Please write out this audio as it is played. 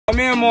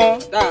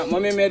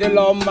Mommy made a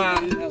long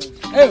man.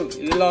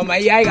 Oh, my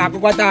eye,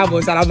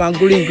 Aquata, Salaman,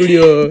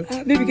 Curio.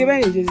 Baby, give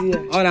me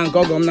on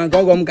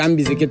Ankogum can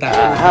be Sikita.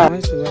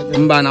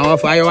 Mbana,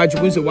 off I watch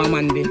one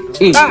Monday.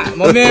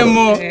 Mommy,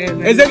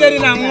 is it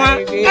getting on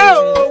one?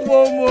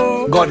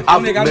 Oh, God,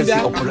 have mercy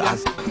upon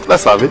us.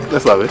 Let's have it.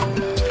 Let's have it.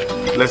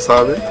 Let's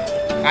have it.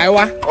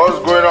 What's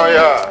going on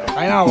here?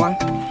 I know one.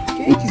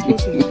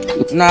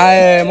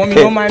 Nah, mommy,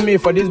 don't mind me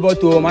for this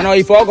bottle. Man,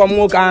 if I come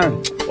more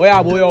can, we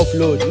are boy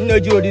offload. You know,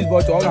 this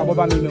bottle, all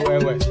about me,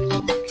 where.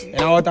 You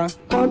know what?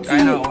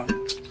 I know one.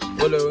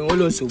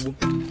 Olo subu.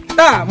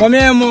 Ah, mommy,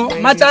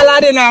 machala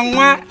de na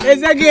nwa.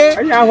 Ezege.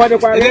 Anya what the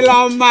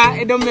lamba.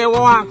 It don't me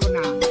walk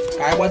now.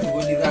 I want to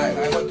go this guy. I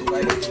want to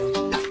buy it.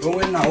 Go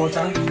in now,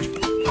 water.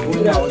 Go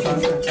in now, water.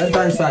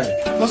 Enter inside.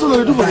 What's all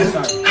you do for this?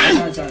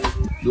 Inside.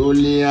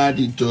 Only at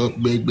the talk,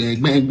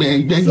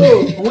 bang.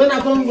 So, when I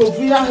come go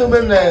free, I'm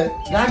going to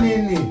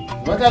Gani.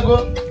 What I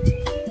go?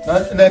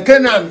 The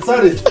Kenan,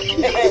 sorry.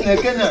 The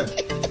Kenan.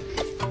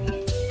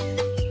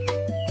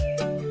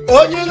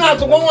 Oh, you not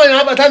to go on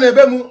about an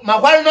ebemu. My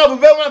wife not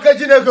be one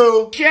catching a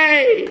go.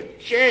 Shay.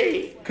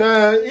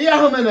 Kenan.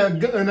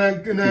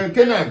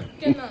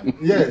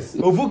 Yes.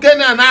 Ofu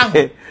Kenan now.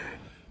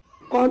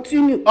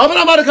 Continue. I'm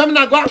not about to come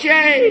now.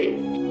 Shay.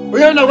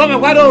 We are not going to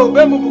go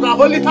to the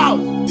holy house.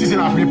 This is a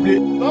replay.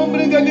 Don't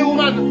bring any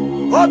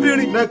woman.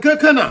 Obviously, the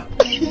Kekana.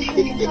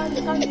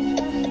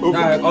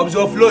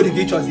 Observe flow the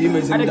pictures, the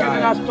images. I'm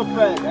not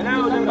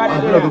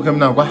come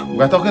now.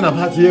 We're talking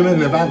about him in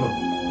the Bible.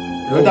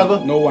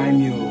 No wine,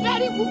 you.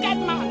 Very wicked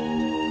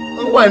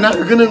man. Why not?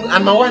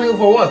 And my whining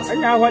for what?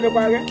 I'm going to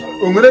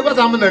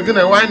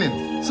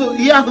whining. So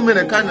he has to make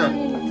a Kenan.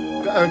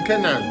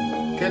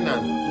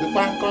 The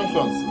past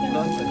conscience. I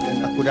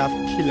could have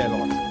killed a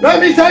lot.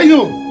 Let me tell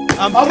you.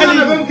 I'm telling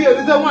you.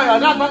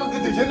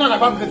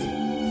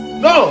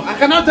 No, I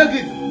cannot take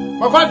it.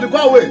 My father go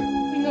away.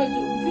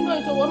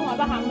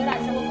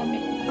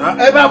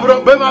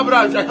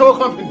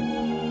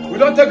 We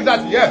don't take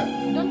that here.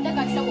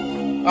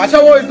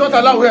 Ashawo is not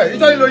allowed here. You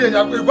don't know you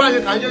can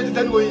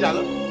tell you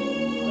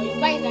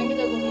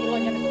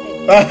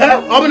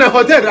I'm in a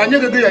hotel. I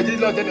never do a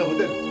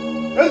hotel.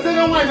 There's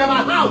no one in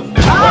my house.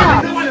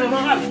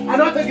 I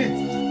don't take it.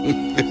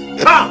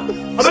 I'm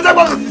not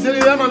about to say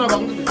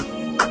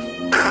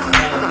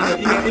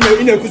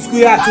in a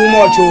Kuskuya too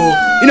much,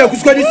 in a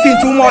Kusku thing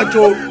too much.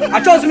 I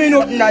trust me,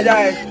 no,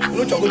 die.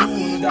 No, to go to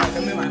that.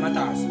 My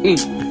matters.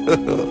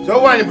 So,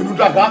 why you do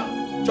that?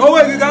 So,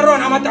 we got on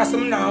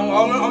Amatasum now.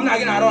 I'm not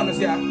going to run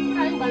here.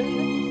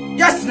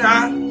 Yes,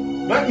 now.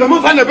 No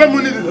more find a bed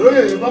money.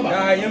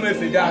 You may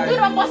die. It's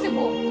not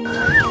possible.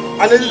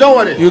 And then don't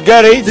worry. You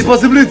get it? The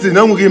possibility,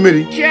 no one get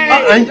married.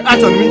 I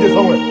don't mean this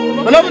somewhere.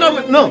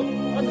 No.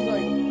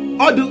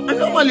 I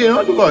normally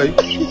how to go.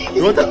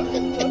 What?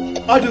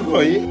 How to go?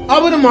 I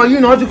wouldn't mind you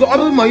not to go. I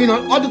wouldn't mind you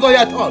not to go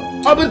at all.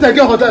 I will take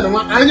a hotel.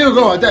 I need to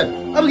go hotel.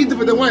 I will get to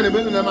put the wine and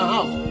bring in my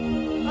house.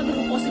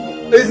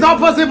 It's not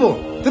possible.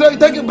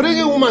 Bring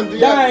a woman to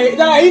die.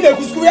 In a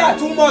Kuskuya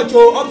too much.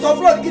 I'm so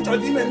afraid to get your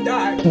demon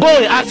die. Go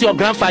and ask your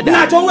grandfather.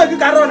 I told you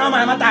can run on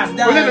my matters.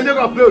 Die. When you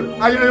go float,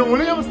 I will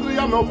never see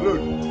you no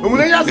float.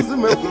 When you ask to see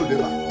me float,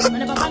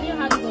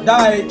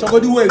 die. To go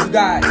do it,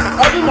 die. I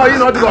will mind you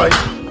not going.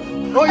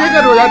 Oh, you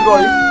get that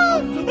going.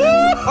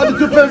 How did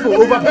you painful?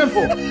 Over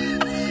painful.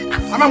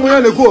 I'm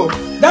going to go.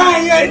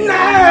 Die.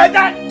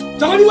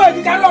 Tell me where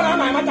you can run on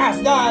my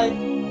matters. Die. I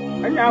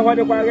know what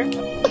the bargain.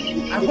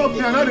 I hope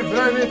you are not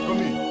referring it to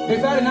me.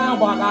 Referring now,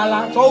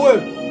 Bagala. So,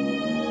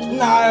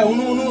 no,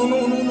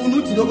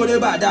 to go to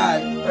bad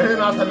die.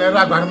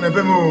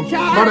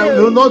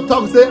 No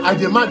talk, say I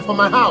demand for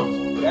my house.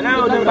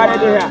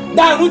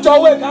 Die, who to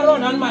work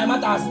around on my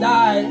matters.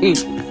 Die.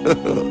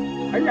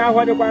 I know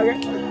what the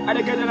bargain. I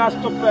get a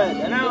stop it,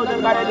 and I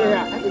don't got it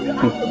here.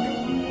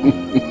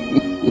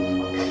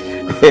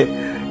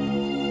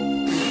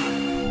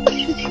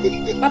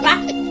 Papa,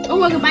 don't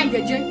worry about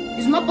your dream.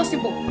 It's not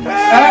possible.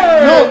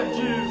 No.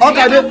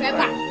 Okay,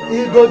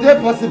 it go there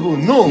possible.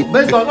 No.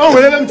 Based on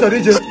whatever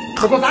tradition.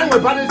 Because I'm a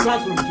parish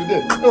classroom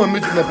today. No one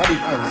meet in the parish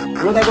house.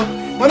 What I go?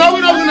 But I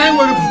will not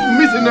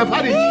meet in the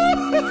parish.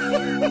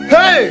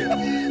 Hey!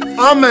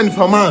 Amen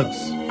for months.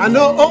 I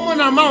know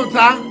amount,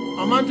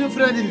 amount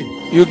friendly.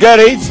 You get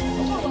it?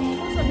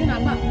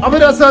 I mean,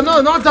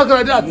 no, not talk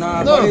like that.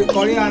 No.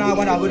 Korean, I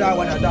want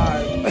to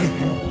die.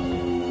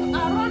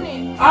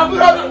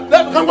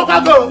 Come go.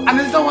 And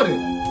it's not what it.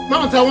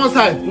 Mount on one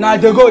side. Now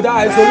they go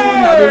die. So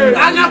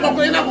I'm not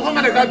going to come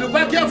and do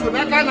back here for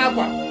that kind of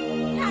one.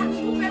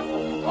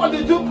 What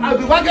did you do? I'll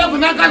be back here for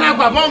that kind of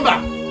bomber.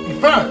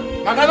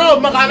 I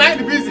cannot make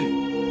a busy.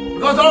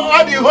 Because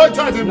all the whole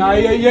church. Now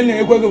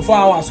you're going to 4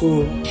 hours.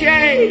 4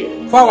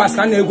 hours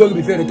can you go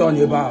before you turn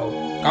about?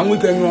 Can we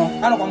can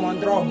run? I don't come on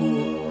drop.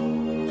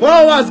 4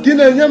 hours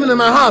getting him in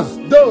my house.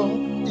 Though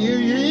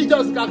you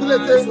just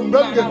calculated.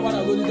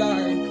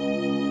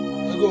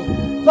 Go.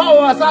 4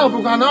 hours out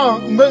for now.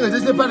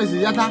 This is almost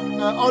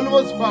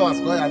 4 hours.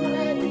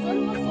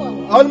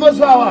 Almost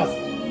 4 hours.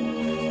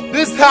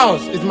 This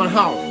house is my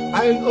house.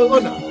 I'm the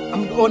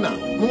owner.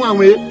 No one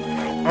way.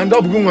 and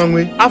up go one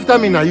way. After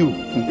me now you.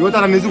 You want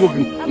to run Nezuko?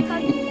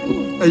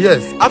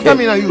 Yes, after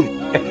me now you.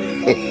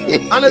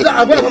 And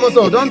I'm going to come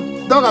also.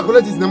 Don't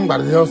calculate his name,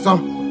 but your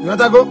son. You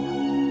want to go?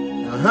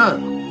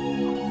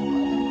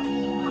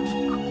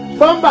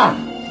 Bomba!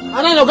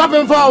 I don't know, got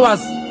 4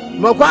 hours.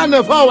 No, 4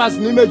 hours,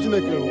 ni me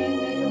chineke.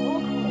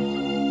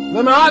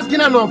 No, my house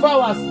kina no 4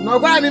 hours. No,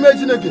 kwa ni me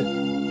chineke.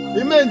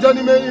 Ime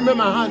Johnny me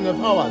my hand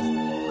 4 hours.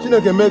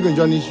 Chineke me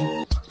Johnny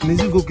issue.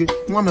 Nezuko ke,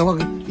 mwa me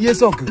wake.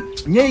 Yes, okay.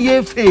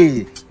 Nye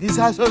fe. This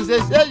has to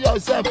save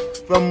yourself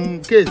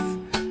from case.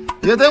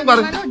 You think what?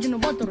 I don't know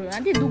bottle. I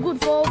did do good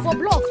for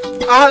block.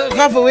 I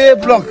have a way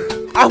block.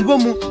 I go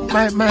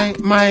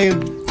my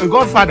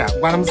godfather.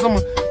 But I'm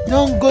someone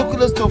don't go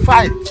close to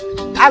fight.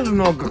 I don't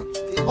know.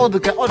 All the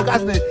guys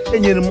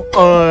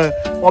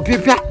or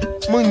people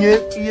money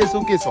yes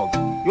okay so.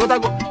 You want to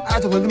go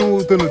out of the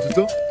turn to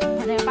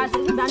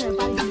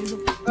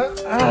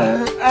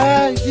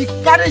the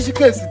carriage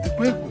case to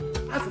people.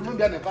 That's not